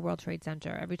going into the World Trade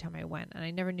Center every time I went. And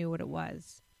I never knew what it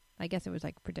was. I guess it was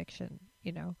like prediction,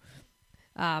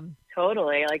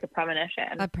 Totally, like a premonition.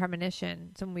 A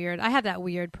premonition. Some weird. I have that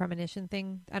weird premonition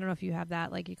thing. I don't know if you have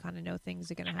that. Like you kind of know things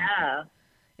are going to happen. Yeah.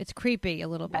 It's creepy a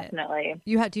little bit. Definitely.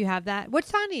 Do you have that? What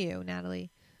sign are you, Natalie?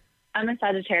 I'm a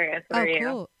Sagittarius. What are you?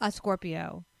 Cool. A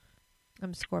Scorpio.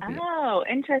 I'm Scorpio. Oh,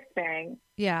 interesting.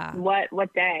 Yeah.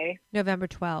 What day? November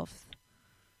 12th.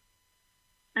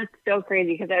 That's so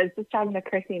crazy because I was just talking to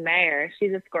Chrissy Mayer.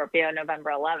 She's a Scorpio, November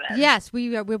 11th. Yes,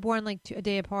 we're born like a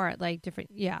day apart, like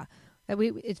different. Yeah,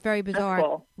 it's very bizarre. That's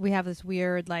cool. We have this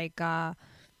weird like, it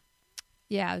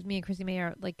was me and Chrissy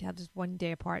Mayer like have this one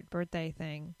day apart birthday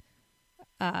thing.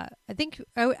 I think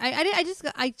I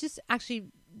just actually,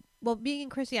 well, being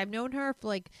Chrissy, I've known her for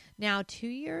like now 2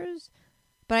 years,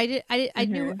 but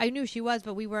I knew she was,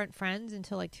 but we weren't friends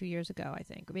until like 2 years ago, I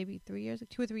think, or maybe 3 years,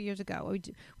 2 or 3 years ago.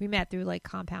 We met through like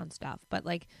compound stuff, but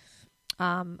like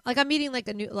I'm meeting like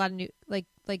a lot of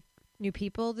new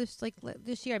people this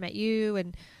year. I met you,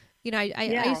 and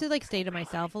I used to like stay to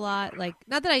myself a lot. Like,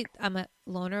 not that I'm a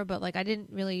loner, but like I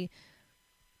didn't really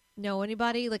know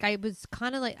anybody. Like I was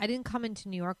kind of like, I didn't come into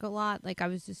New York a lot. Like I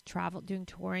was just doing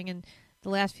touring, and the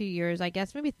last few years, I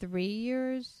guess maybe 3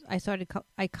 years, I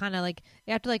kind of like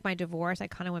after like my divorce, I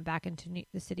kind of went back into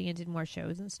the city and did more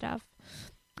shows and stuff.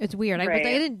 It's weird. Right.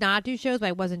 I did not do shows, but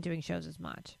I wasn't doing shows as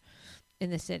much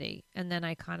in the city. And then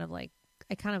I kind of was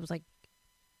like,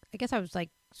 I guess I was like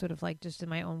sort of like just in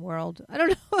my own world. I don't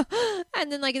know.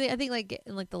 And then like I think like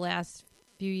in like the last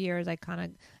few years,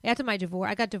 after my divorce,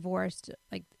 I got divorced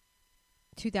like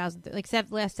 2000, like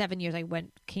last 7 years I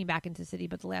came back into the city,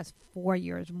 but the last 4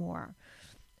 years more.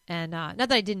 And not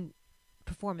that I didn't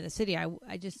perform in the city,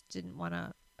 I just didn't want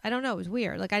to. I don't know, it was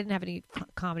weird. Like I didn't have any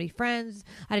comedy friends.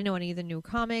 I didn't know any of the new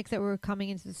comics that were coming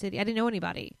into the city. I didn't know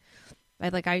anybody. I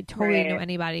totally didn't know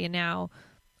anybody, and now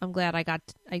I'm glad I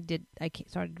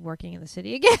started working in the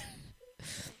city again.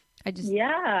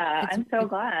 I'm so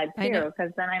glad too,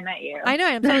 because then I met you. I know.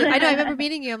 I remember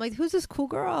meeting you. I'm like, who's this cool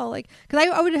girl? Like, because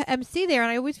I would MC there,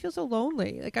 and I always feel so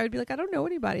lonely. Like, I would be like, I don't know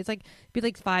anybody. It's like be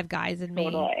like 5 guys and me.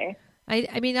 Totally.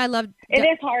 I mean, I love. It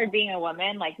is hard being a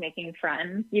woman, like making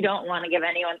friends. You don't want to give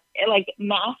anyone like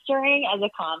mastering as a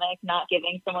comic, not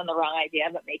giving someone the wrong idea,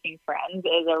 but making friends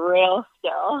is a real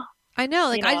skill. I know.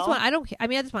 Like, I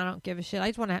don't give a shit. I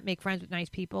just want to make friends with nice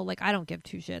people. Like, I don't give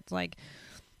two shits. Like.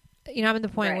 I'm at the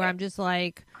point where I'm just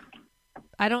like,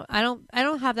 I don't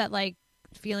have that like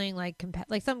feeling like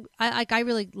like I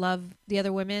really love the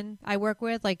other women I work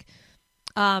with, like,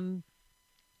 like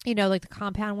the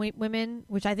compound women,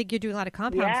 which I think you're doing a lot of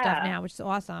compound stuff now, which is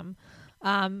awesome.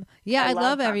 I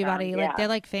love everybody. Like they're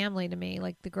like family to me,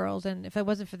 like the girls. And if it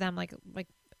wasn't for them, like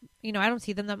I don't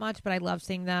see them that much, but I love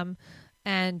seeing them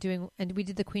and we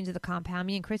did the Queens of the Compound.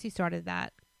 Me and Chrissy started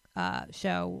that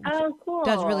show, which cool.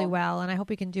 does really well, and I hope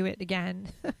we can do it again.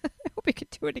 hope we could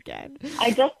do it again.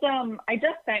 I just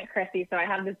sent Chrissy, so I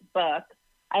have this book.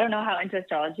 I don't know how into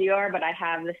astrology you are, but I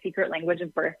have The Secret Language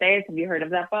of Birthdays. Have you heard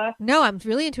of that book? No, I'm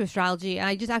really into astrology.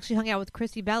 I just actually hung out with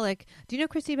Chrissy Bellick. Do you know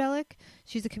Chrissy Bellick?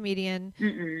 She's a comedian.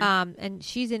 And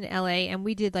she's in LA, and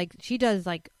we did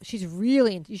she's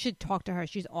really, you should talk to her.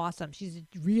 She's awesome. She's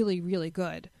really, really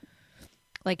good.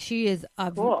 Like she is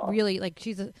Cool. really, like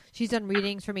she's done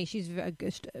readings for me. She's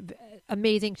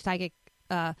amazing psychic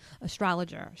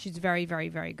astrologer. She's very, very,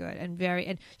 very good,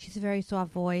 and she's a very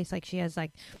soft voice. Like she has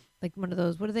like one of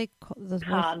those, what do they call those?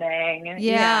 Calming.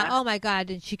 Yeah. Oh my God.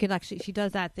 And she can actually, she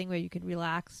does that thing where you can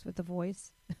relax with the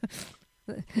voice.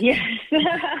 Yes.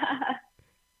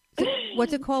 So,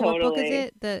 what's it called? Totally. What book is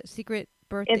it? The Secret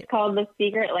Birthday. It's called The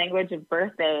Secret Language of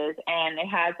Birthdays, and it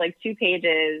has like 2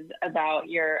 pages about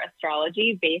your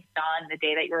astrology based on the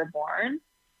day that you were born.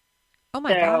 Oh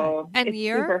my God. And it's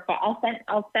year? Super fun.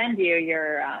 I'll send you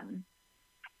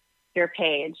your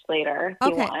page later. If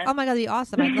Okay. You want. Oh my God, that'd be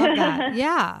awesome. I'd love that.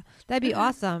 Yeah, that'd be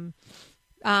awesome.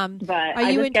 But are I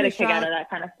you just into get a kick out of that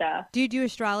kind of stuff. Do you do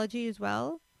astrology as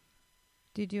well?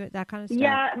 Do you do that kind of stuff?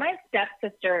 Yeah, my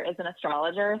stepsister is an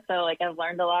astrologer, so like I've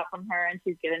learned a lot from her, and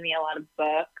she's given me a lot of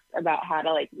books about how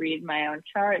to like read my own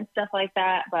chart and stuff like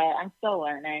that. But I'm still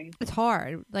learning. It's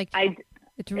hard.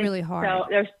 It's really hard. So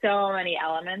there's so many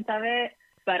elements of it,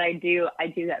 but I do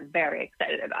get very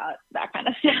excited about that kind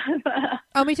of stuff.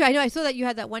 Oh, me too. I know. I saw that you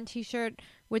had that one T-shirt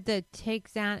with the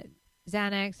take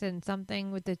Xanax and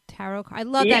something with the tarot card. I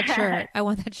love that shirt. I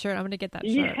want that shirt. I'm gonna get that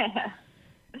shirt. Yeah.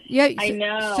 Yeah, I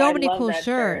know. So I many love cool that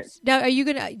shirts. shirt. Now,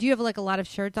 do you have like a lot of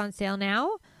shirts on sale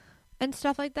now and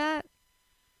stuff like that?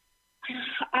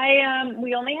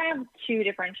 We only have 2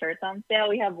 different shirts on sale.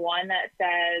 We have one that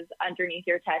says underneath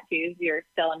your tattoos, you're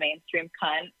still a mainstream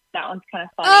cunt. That one's kind of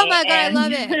funny. Oh my God, I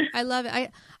love it. I love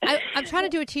it. I'm trying to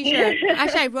do a T-shirt.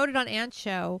 Actually, I wrote it on Ant's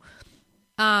show.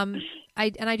 I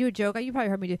do a joke. You probably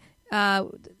heard me do.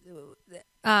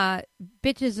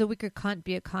 Bitch is a weaker cunt,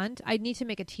 be a cunt. I need to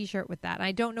make a T-shirt with that.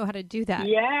 I don't know how to do that.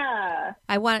 Yeah.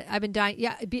 I've been dying.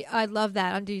 Yeah, I love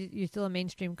that. You're still a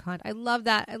mainstream cunt. I love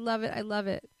that. I love it. I love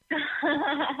it.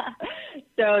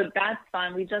 So that's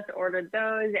fun. We just ordered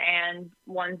those and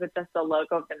ones with just the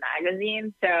logo of the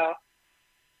magazine. So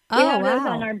we have those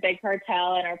on our Big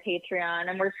Cartel and our Patreon,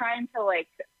 and we're trying to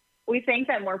we think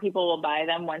that more people will buy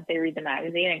them once they read the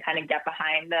magazine and kind of get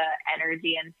behind the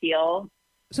energy and feel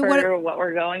what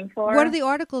we're going for. What are the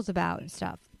articles about and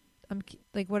stuff?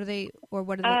 What are they, or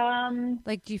what are they?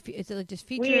 Like, is it like just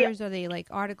features? Are they like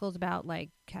articles about like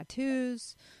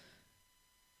tattoos?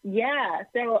 Yeah,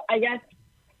 so I guess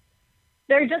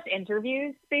they're just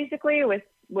interviews basically with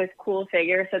cool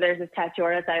figures. So there's this tattoo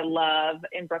artist I love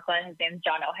in Brooklyn. His name's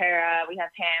John O'Hara. We have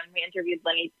him. We interviewed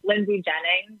Lindsay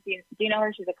Jennings. Do you know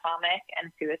her? She's a comic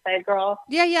and Suicide Girl.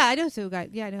 Yeah, I know Sue guy.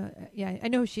 Yeah, I know. Yeah, I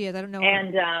know who she is. I don't know.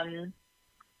 And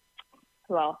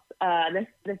who else?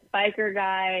 This biker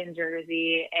guy in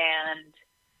Jersey,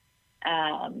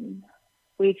 and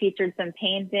we featured some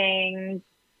paintings,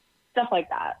 stuff like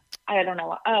that. I don't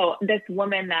know. Oh, this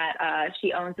woman that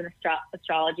she owns an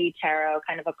astrology tarot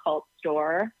kind of occult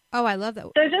store. Oh, I love that.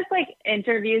 So just like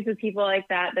interviews with people like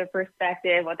that, their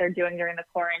perspective, what they're doing during the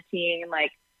quarantine,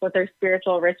 like what their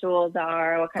spiritual rituals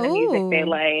are, what kind of music they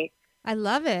like. I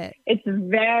love it. It's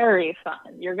very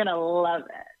fun. You're gonna love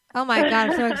it. Oh my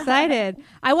God, I'm so excited.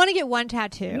 I want to get one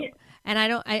tattoo. And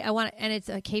I want, and it's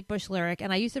a Kate Bush lyric,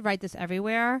 and I used to write this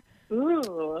everywhere.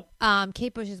 Ooh.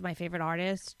 Kate Bush is my favorite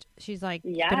artist. She's like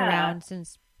been around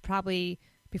since probably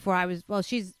before I was. Well,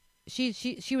 she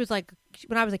was like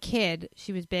when I was a kid.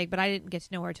 She was big, but I didn't get to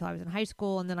know her until I was in high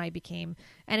school, and then I became,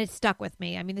 and it stuck with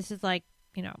me. I mean, this is like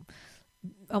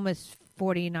almost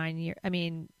 49 years. I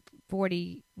mean,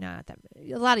 40, not that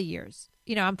a lot of years.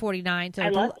 I'm 49, so I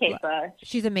love Kate Bush.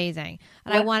 She's amazing,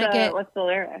 and I want to get. What's the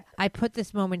lyric? I put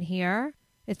this moment here.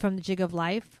 It's from the Jig of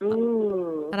Life.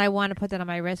 Ooh. And I want to put that on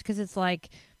my wrist because it's like,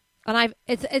 and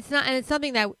it's not, and it's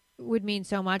something that would mean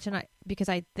so much, and because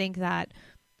I think that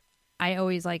I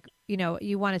always like,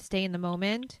 you want to stay in the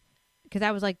moment, because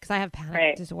I have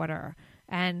panic disorder,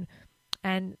 and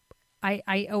I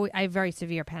have very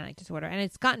severe panic disorder, and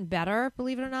it's gotten better,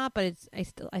 believe it or not, but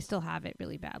I still have it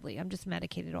really badly. I'm just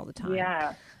medicated all the time.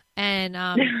 Yeah. And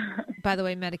by the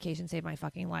way, medication saved my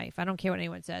fucking life. I don't care what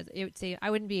anyone says. It would say I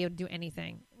wouldn't be able to do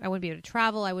anything. I wouldn't be able to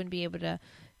travel. I wouldn't be able to,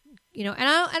 and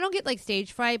I don't get like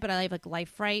stage fright, but I have like life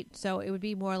fright. So it would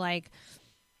be more like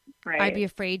I'd be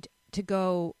afraid to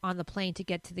go on the plane to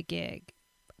get to the gig.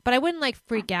 But I wouldn't like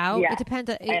freak out. Yeah, it depends.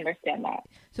 I understand that.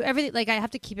 So everything, like I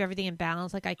have to keep everything in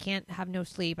balance. Like I can't have no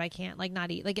sleep. I can't like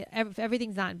not eat. Like if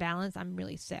everything's not in balance, I'm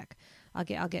really sick. I'll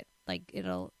get like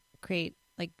it'll create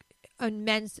like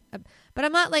immense, but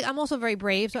I'm not like, I'm also very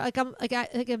brave. So like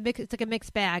it's like a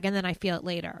mixed bag, and then I feel it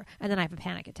later, and then I have a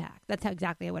panic attack. That's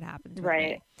exactly what happens. With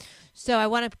me. So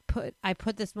I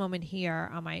put this moment here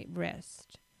on my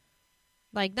wrist,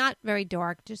 like not very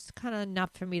dark, just kind of enough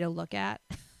for me to look at.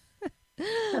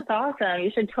 That's awesome.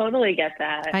 You should totally get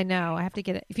that. I know. I have to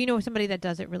get it. If you know somebody that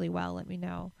does it really well, let me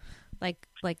know. Like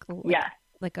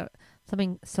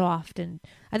something soft, and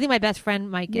I think my best friend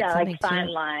might get something like fine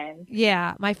too. lines.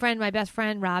 Yeah, my best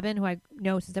friend Robin, who I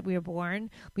know since that we were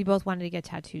born, we both wanted to get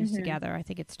tattoos together. I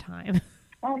think it's time.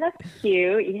 Oh, that's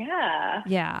cute. Yeah.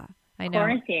 Yeah, I know.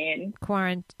 Quarantine.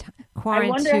 I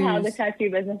wonder how the tattoo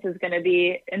business is going to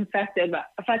be affected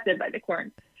by the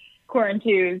quarantines.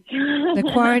 The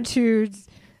quarantines.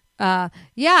 Yeah,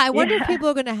 I wonder if people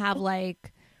are going to have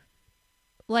like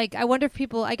I wonder if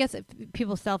people, I guess if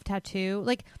people self-tattoo.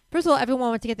 Like, first of all,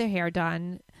 everyone wants to get their hair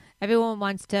done. Everyone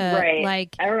wants to,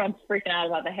 everyone's freaking out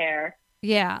about the hair.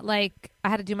 Yeah, like, I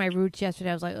had to do my roots yesterday.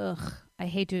 I was like, ugh, I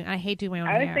hate doing my own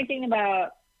hair. I was thinking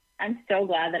about, I'm so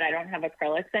glad that I don't have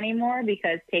acrylics anymore,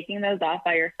 because taking those off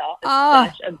by yourself is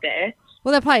such a bitch.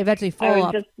 Well, they'll probably eventually fall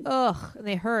off. Ugh, and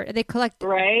they hurt. And they collect.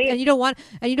 Right. And you don't want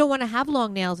to have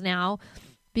long nails now,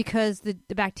 because the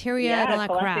bacteria and all that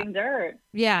crap. Dirt.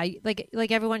 Yeah,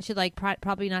 like everyone should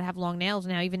probably not have long nails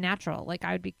now, even natural. Like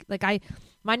I would be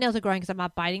my nails are growing because I'm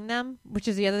not biting them, which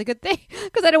is the other good thing,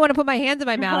 because I don't want to put my hands in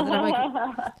my mouth. And I'm like,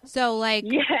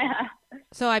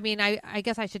 so I mean, I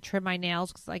guess I should trim my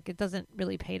nails, because like it doesn't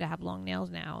really pay to have long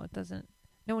nails now. It doesn't.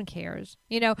 No one cares,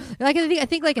 Like I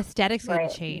think like aesthetics going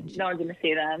to change. No one's going to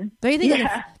see them. Don't you think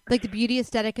like the beauty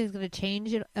aesthetic is going to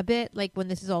change a bit, like when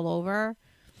this is all over?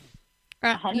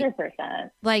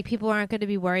 100%. Like people aren't going to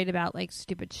be worried about like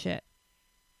stupid shit.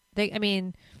 I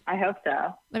hope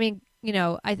so. I mean,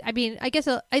 I guess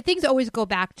things always go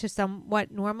back to somewhat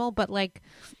normal, but like,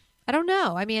 I don't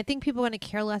know. I mean, I think people are going to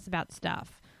care less about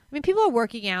stuff. I mean, people are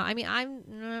working out. I mean,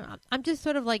 I'm just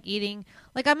sort of like eating,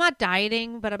 like I'm not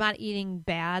dieting, but I'm not eating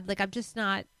bad. Like I'm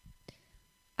not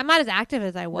as active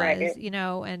as I was, right.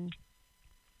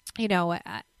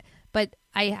 But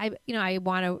I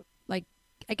want to,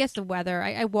 I guess the weather,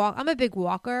 I walk, I'm a big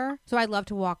walker, so I love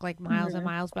to walk like miles and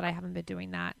miles, but I haven't been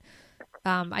doing that.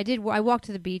 I walked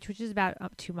to the beach, which is about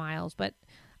 2 miles, but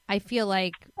I feel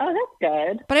like, oh, that's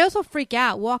good. But I also freak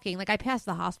out walking. Like I pass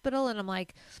the hospital and I'm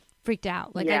like freaked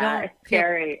out. Like I don't it's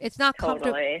scary. It's not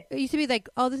comfortable. Totally. It used to be like,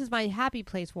 oh, this is my happy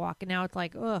place walk. And now it's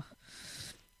like, ugh,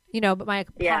 but my I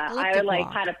would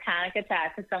had a panic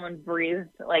attack because someone breathed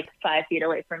like 5 feet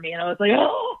away from me. And I was like,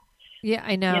 oh, yeah,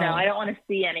 I know. I don't want to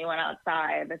see anyone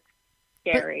outside. That's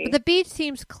scary. But the beach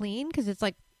seems clean because it's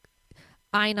like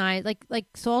ionized, like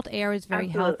salt air is very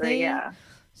healthy. Yeah.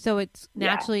 So it's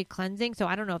naturally cleansing. So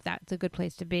I don't know if that's a good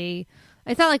place to be.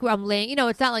 It's not like I'm laying,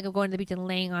 it's not like I'm going to the beach and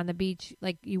laying on the beach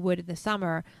like you would in the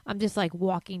summer. I'm just like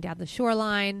walking down the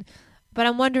shoreline. But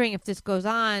I'm wondering if this goes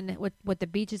on, what the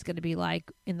beach is going to be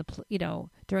like in the,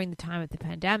 during the time of the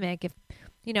pandemic. If,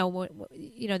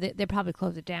 they probably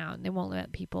close it down. They won't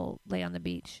let people lay on the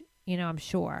beach. I'm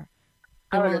sure.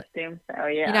 I would assume so.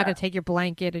 Yeah. You're not going to take your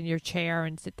blanket and your chair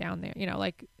and sit down there.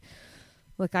 Like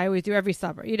I always do every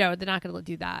summer. They're not going to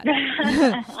do that.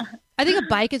 I think a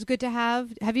bike is good to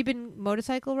have. Have you been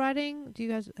motorcycle riding? Do you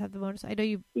guys have the motorcycle? I know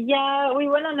you. Yeah, we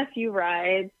went on a few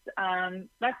rides.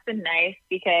 That's been nice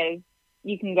because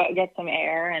you can go get some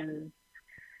air and.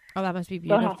 Oh, that must be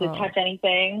beautiful. Don't have to touch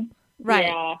anything. Right.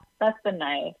 Yeah, that's been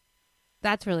nice.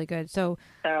 That's really good. So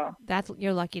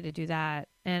you're lucky to do that.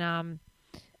 And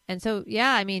so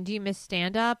yeah, I mean, do you miss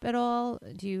stand up at all?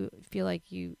 Do you feel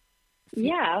like you?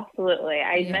 Yeah, absolutely.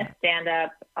 I miss stand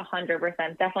up 100%.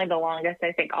 Definitely the longest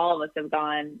I think all of us have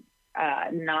gone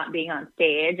not being on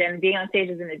stage, and being on stage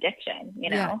is an addiction,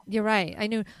 Yeah, you're right. I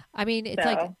knew. I mean, it's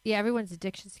everyone's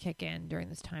addictions kick in during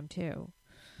this time too.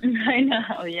 I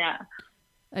know. Yeah.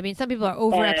 I mean, some people are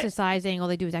over exercising. All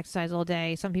they do is exercise all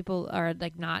day. Some people are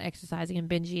like not exercising and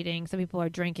binge eating. Some people are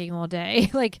drinking all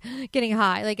day, like getting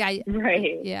high.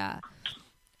 Right. Yeah.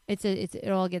 It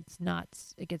all gets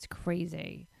nuts. It gets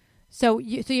crazy. So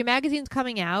your magazine's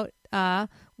coming out. And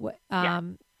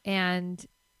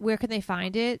where can they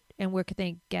find it? And where can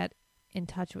they get in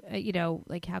touch?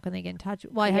 How can they get in touch?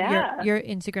 Well, I have your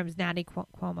Instagram is Natalie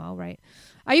Cuomo, right?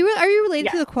 Are you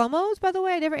related to the Cuomos, by the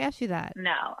way? I never asked you that.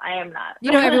 No, I am not.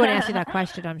 Everyone asks you that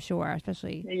question, I'm sure,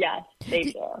 especially. Yes, they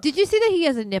do. Did you see that he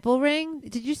has a nipple ring?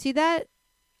 Did you see that?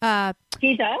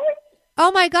 He does?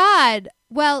 Oh my God!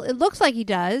 Well, it looks like he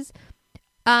does.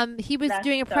 He was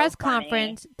doing a press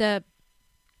conference. The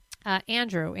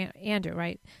Andrew,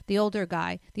 right? The older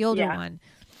guy, the older one.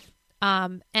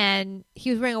 And he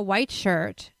was wearing a white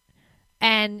shirt,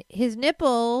 and his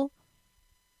nipple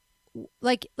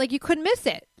like you couldn't miss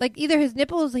it. Like either his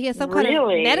nipples, he has some kind of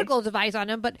medical device on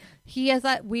him, but he has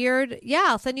that weird. Yeah,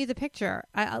 I'll send you the picture.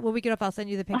 When we get off, I'll send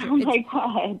you the picture. Oh my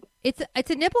God! It's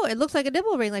a nipple. It looks like a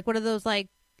nipple ring, like one of those like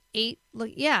 8.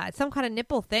 Yeah, it's some kind of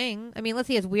nipple thing. I mean, unless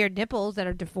he has weird nipples that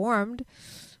are deformed.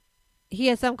 He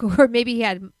has some, or maybe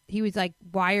he was like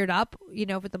wired up,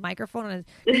 with the microphone on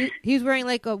he was wearing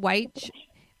like a white.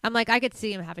 I'm like, I could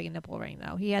see him having a nipple ring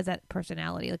though. He has that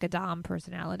personality, like a Dom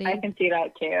personality. I can see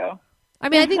that too. I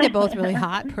mean, I think they're both really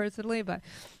hot personally, but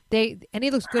he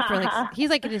looks good for he's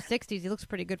like in his 60s. He looks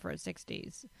pretty good for his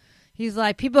 60s. He's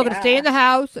like, people are going to stay in the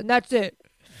house and that's it.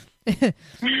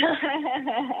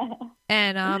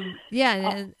 And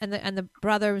and the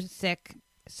brother was sick.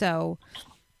 So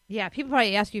yeah, people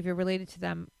probably ask you if you're related to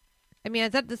them. I mean,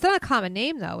 it's not a common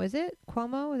name, though, is it?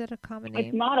 Cuomo? Is that a common name?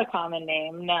 It's not a common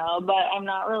name, no, but I'm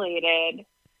not related.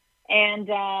 And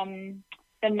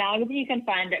the magazine you can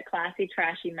find at Classy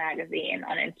Trashy Magazine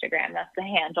on Instagram. That's the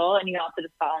handle. And you can also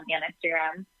just follow me on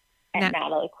Instagram at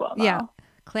Natalie Cuomo. Yeah.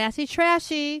 Classy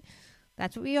Trashy.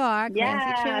 That's what we are.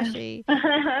 Yeah. Classy Trashy.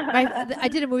 I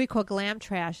did a movie called Glam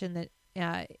Trash in the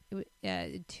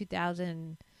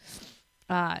 2000.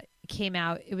 Came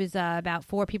out. It was about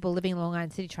 4 people living in Long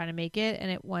Island City trying to make it, and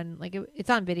it won it's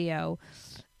on video.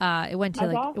 It went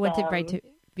to awesome. It went to right to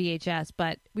VHS,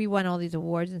 but we won all these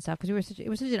awards and stuff because it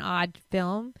was such an odd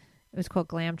film. It was called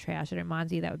Glam Trash, and it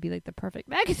reminds you that would be like the perfect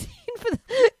magazine for the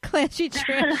Classy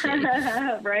Trashy.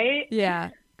 Right? Yeah,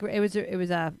 it was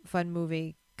a fun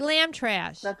movie. Glam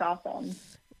Trash. That's awesome.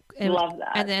 Love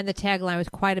that. And then the tagline was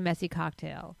 "Quite a messy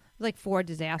cocktail." Like 4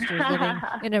 disasters living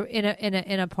in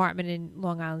an apartment in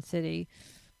Long Island City.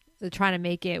 They're trying to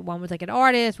make it. One was like an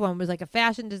artist. One was like a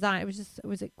fashion designer.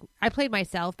 I played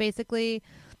myself basically,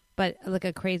 but like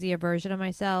a crazier version of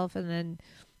myself. And then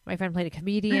my friend played a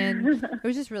comedian. It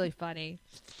was just really funny.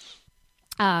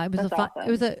 It was awesome.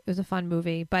 It was a fun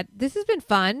movie, but this has been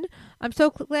fun. I'm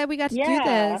so glad we got to do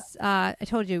this. I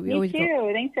told you. Me too.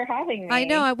 Thanks for having me. I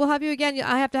know. We'll have you again.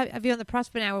 I have to have you on the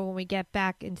Prussman hour when we get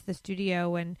back into the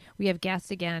studio and we have guests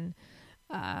again.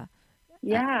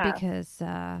 Because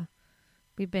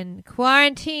we've been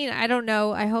quarantined. I don't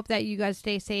know. I hope that you guys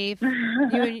stay safe. You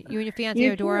and your fiance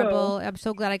are adorable. I'm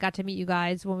so glad I got to meet you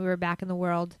guys when we were back in the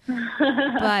world.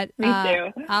 But Me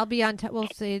too. I'll be on. We'll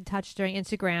stay in touch during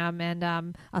Instagram,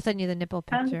 and I'll send you the nipple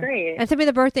picture. Sounds great. And send me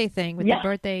the birthday thing with the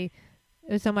birthday.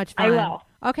 It was so much fun. I will.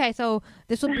 Okay, so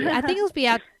this will be. I think it'll be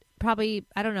out probably.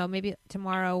 I don't know, maybe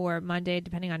tomorrow or Monday,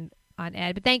 depending on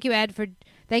Ed. But thank you, Ed,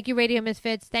 thank you, Radio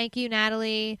Misfits. Thank you,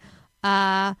 Natalie.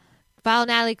 Follow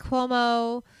Natalie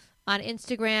Cuomo on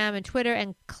Instagram and Twitter,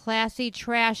 and Classy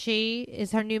Trashy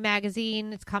is her new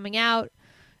magazine. It's coming out.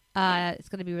 It's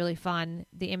going to be really fun.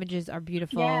 The images are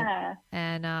beautiful. Yeah.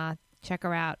 And check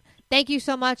her out. Thank you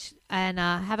so much, and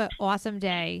have an awesome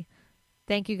day.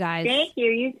 Thank you, guys. Thank you.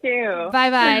 You too.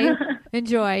 Bye-bye.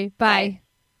 Enjoy. Bye. Bye.